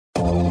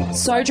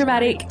So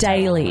Dramatic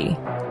Daily.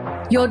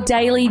 Your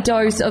daily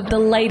dose of the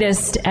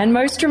latest and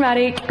most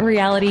dramatic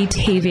reality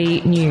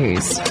TV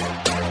news.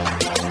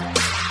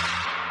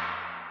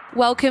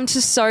 Welcome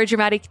to So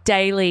Dramatic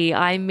Daily.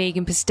 I'm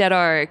Megan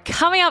Pistetto.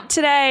 Coming up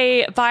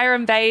today,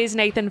 Byron Bay's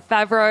Nathan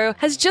Favreau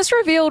has just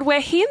revealed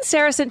where he and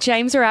Sarah St.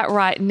 James are at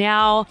right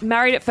now.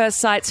 Married at First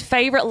Sight's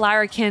favourite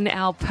larrikin,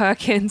 Al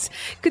Perkins,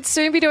 could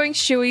soon be doing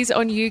shoeies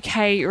on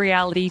UK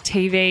reality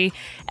TV,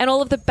 and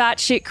all of the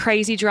batshit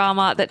crazy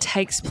drama that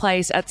takes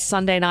place at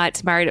Sunday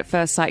night's Married at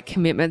First Sight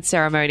commitment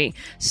ceremony.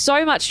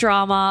 So much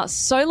drama,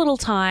 so little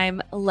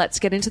time. Let's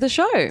get into the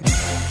show.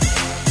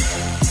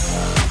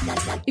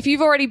 If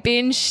you've already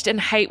binged and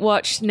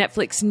hate-watched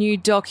Netflix's new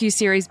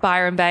docu-series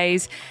Byron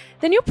Bay's,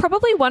 then you're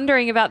probably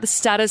wondering about the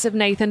status of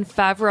Nathan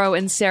Favreau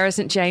and Sarah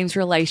St. James'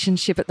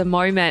 relationship at the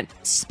moment.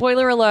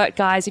 Spoiler alert,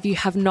 guys, if you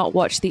have not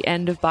watched the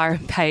end of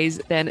Byron Bay's,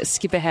 then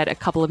skip ahead a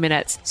couple of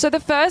minutes. So the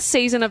first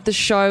season of the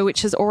show,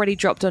 which has already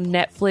dropped on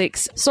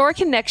Netflix, saw a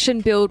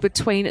connection build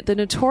between the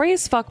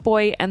notorious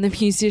fuckboy and the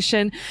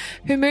musician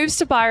who moves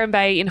to Byron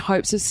Bay in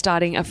hopes of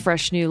starting a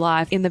fresh new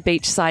life in the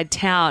beachside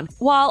town.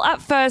 While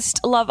at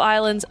first Love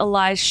Island's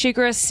Elias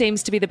Chigris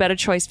seems to be the better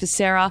choice for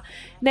Sarah,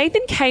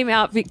 Nathan came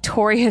out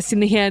victorious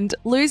in the end,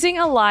 losing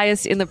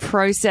Elias in the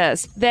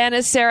process. Then,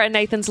 as Sarah and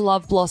Nathan's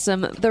love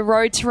blossom, the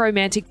road to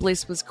romantic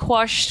bliss was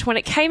quashed when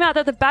it came out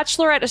that the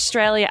Bachelorette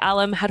Australia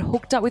alum had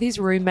hooked up with his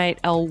roommate,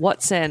 Elle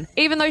Watson.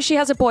 Even though she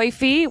has a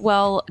boyfie,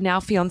 well, now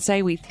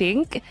fiancé we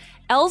think,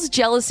 Elle's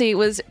jealousy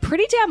was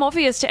pretty damn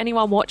obvious to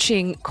anyone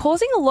watching,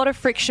 causing a lot of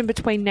friction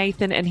between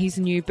Nathan and his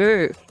new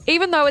boo.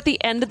 Even though at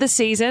the end of the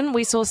season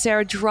we saw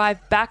Sarah drive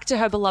back to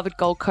her beloved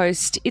Gold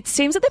Coast, it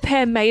seems that the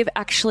pair may have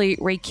actually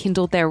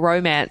rekindled their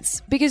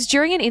romance. Because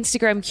during an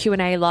Instagram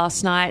Q&A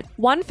last night,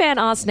 one fan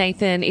asked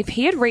Nathan if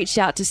he had reached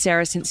out to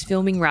Sarah since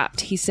filming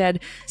Wrapped. He said,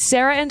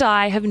 "Sarah and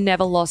I have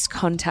never lost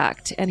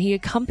contact," and he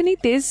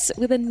accompanied this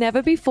with a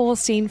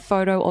never-before-seen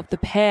photo of the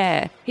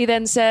pair. He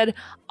then said,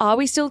 "Are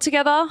we still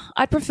together?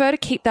 I'd prefer to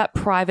keep that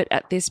private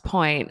at this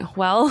point."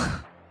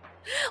 Well,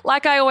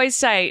 like I always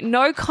say,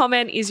 no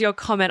comment is your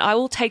comment. I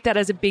will take that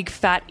as a big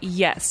fat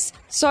yes.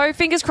 So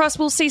fingers crossed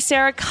we'll see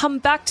Sarah come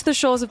back to the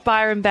shores of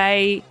Byron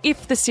Bay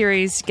if the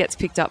series gets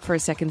picked up for a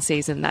second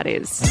season, that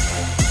is.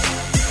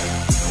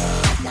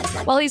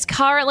 While he's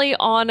currently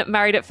on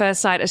Married at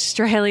First Sight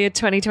Australia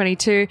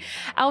 2022,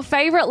 our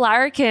favourite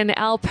larrikin,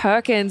 Al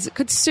Perkins,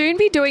 could soon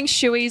be doing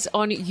shoeies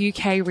on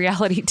UK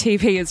reality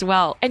TV as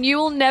well. And you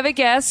will never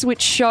guess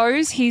which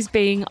shows he's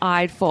being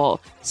eyed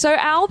for. So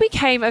Al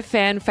became a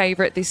fan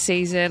favourite this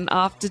season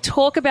after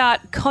talk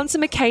about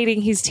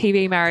consummating his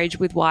TV marriage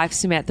with wife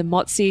Samantha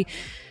Motzi,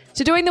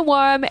 to doing the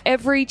worm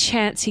every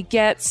chance he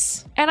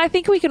gets. And I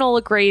think we can all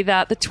agree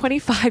that the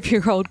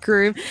 25-year-old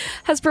groom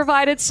has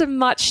provided some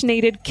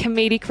much-needed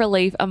comedic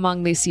relief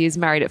among this year's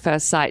Married at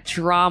First Sight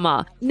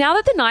drama. Now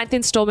that the 9th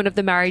instalment of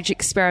the marriage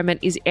experiment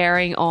is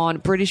airing on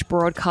British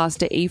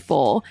broadcaster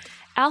E4,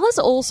 Al has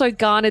also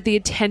garnered the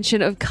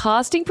attention of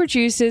casting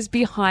producers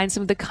behind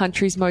some of the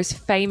country's most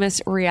famous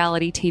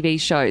reality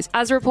TV shows.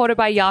 As reported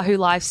by Yahoo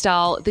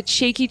Lifestyle, the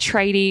cheeky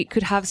tradie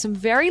could have some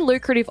very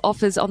lucrative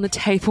offers on the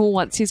table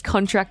once his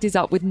contract is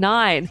up with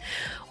Nine.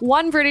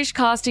 One British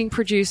casting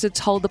producer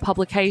told the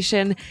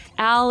publication,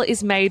 "Al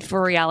is made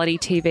for reality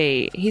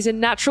TV. He's a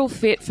natural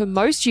fit for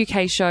most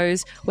UK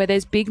shows where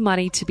there's big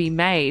money to be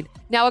made."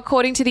 Now,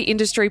 according to the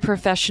industry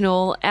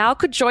professional, Al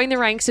could join the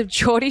ranks of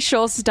Geordie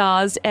Shore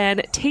stars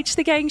and teach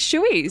the gang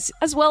shoeies,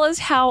 as well as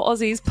how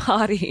Aussies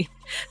party.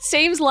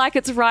 Seems like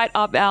it's right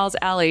up Al's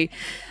alley.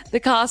 The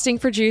casting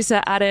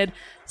producer added,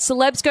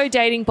 "Celebs Go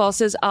Dating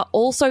bosses are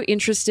also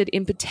interested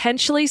in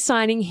potentially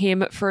signing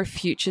him for a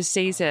future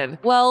season."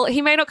 Well,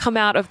 he may not come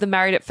out of the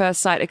Married at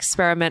First Sight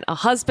experiment a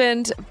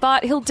husband,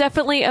 but he'll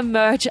definitely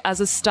emerge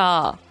as a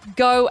star.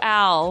 Go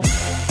Al.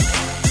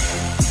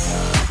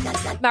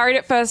 Married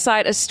at First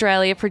Sight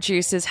Australia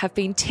producers have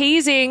been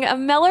teasing a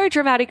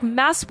melodramatic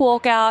mass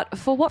walkout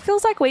for what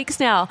feels like weeks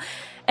now.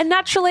 And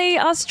naturally,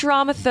 us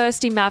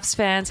drama-thirsty MAFS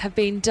fans have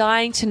been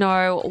dying to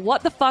know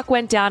what the fuck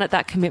went down at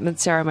that commitment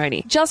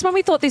ceremony. Just when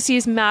we thought this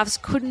year's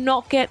MAFS could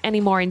not get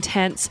any more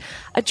intense,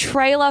 a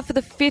trailer for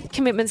the 5th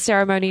commitment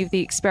ceremony of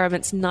the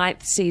experiment's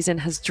 9th season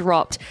has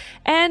dropped.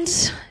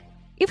 And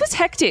it was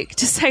hectic,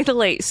 to say the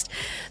least.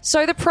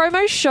 So the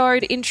promo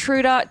showed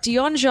intruder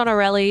Dion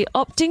Gianarelli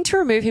opting to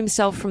remove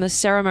himself from the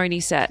ceremony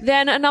set.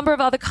 Then a number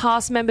of other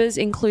cast members,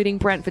 including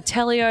Brent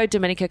Vitello,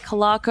 Domenica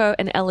Calarco,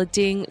 and Ella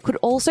Ding, could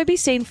also be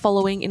seen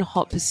following in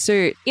hot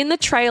pursuit. In the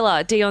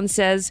trailer, Dion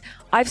says,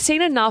 "I've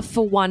seen enough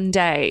for one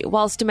day,"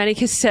 whilst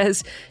Domenica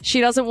says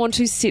she doesn't want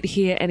to sit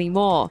here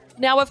anymore.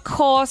 Now, of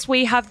course,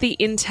 we have the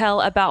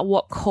intel about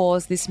what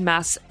caused this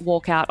mass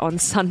walkout on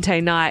Sunday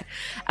night.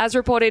 As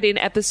reported in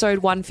episode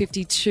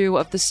 152, 2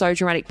 of the So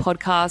Dramatic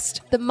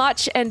podcast. The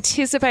much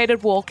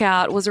anticipated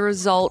walkout was a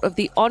result of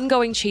the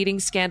ongoing cheating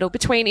scandal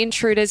between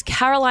intruders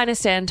Carolina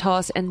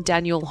Santos and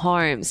Daniel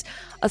Holmes.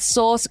 A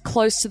source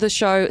close to the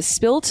show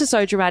spilled to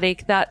So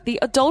Dramatic that the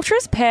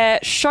adulterous pair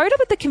showed up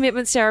at the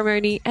commitment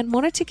ceremony and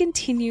wanted to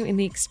continue in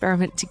the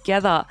experiment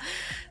together.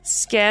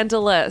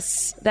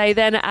 Scandalous. They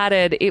then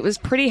added it was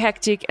pretty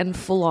hectic and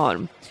full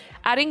on.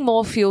 Adding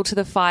more fuel to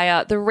the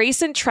fire, the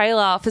recent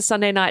trailer for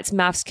Sunday night's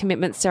MAFS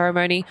commitment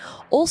ceremony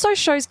also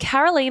shows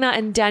Carolina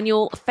and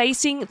Daniel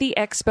facing the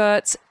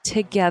experts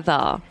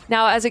together.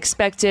 Now, as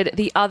expected,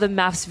 the other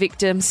MAFS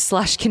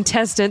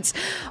victims/contestants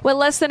were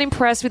less than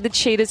impressed with the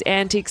cheaters'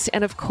 antics,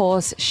 and of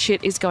course,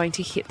 shit is going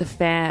to hit the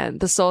fan.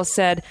 The source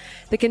said,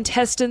 the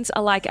contestants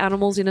are like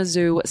animals in a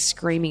zoo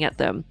screaming at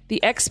them.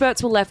 The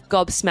experts were left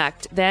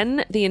gobsmacked.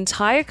 Then, the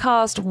entire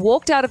cast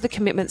walked out of the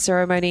commitment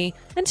ceremony,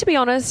 and to be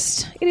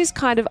honest, it is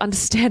kind of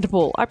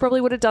understandable. I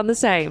probably would have done the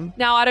same.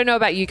 Now, I don't know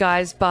about you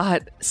guys,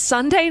 but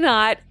Sunday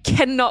night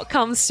cannot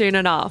come soon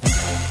enough.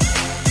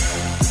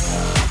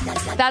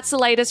 That's the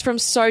latest from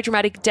So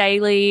Dramatic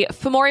Daily.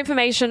 For more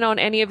information on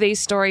any of these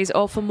stories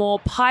or for more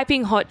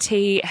piping hot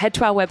tea, head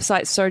to our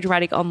website,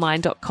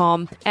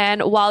 sodramaticonline.com.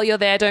 And while you're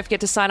there, don't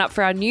forget to sign up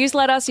for our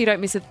newsletter so you don't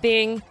miss a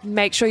thing.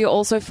 Make sure you're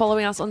also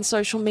following us on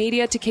social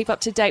media to keep up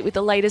to date with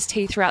the latest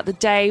tea throughout the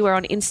day. We're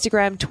on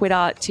Instagram,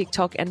 Twitter,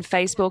 TikTok, and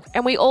Facebook.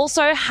 And we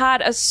also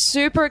had a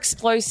super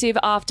explosive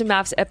After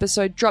MAFS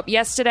episode drop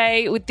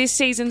yesterday with this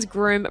season's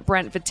groom,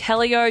 Brent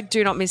Vitelio.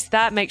 Do not miss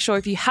that. Make sure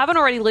if you haven't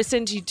already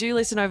listened, you do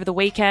listen over the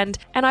weekend.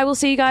 And I will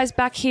see you guys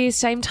back here,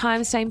 same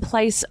time, same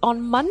place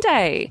on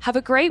Monday. Have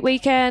a great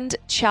weekend.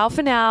 Ciao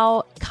for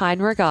now.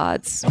 Kind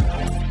regards.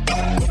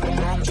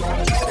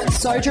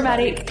 So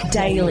Dramatic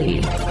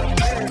Daily.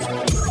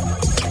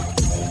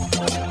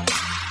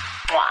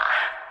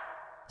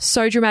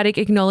 So Dramatic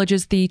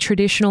acknowledges the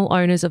traditional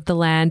owners of the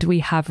land we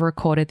have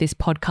recorded this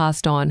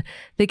podcast on,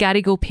 the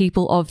Gadigal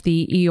people of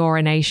the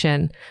Eora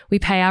Nation. We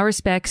pay our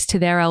respects to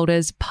their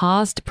elders,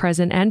 past,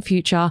 present and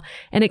future,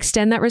 and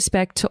extend that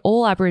respect to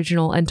all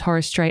Aboriginal and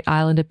Torres Strait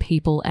Islander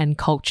people and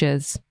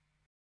cultures.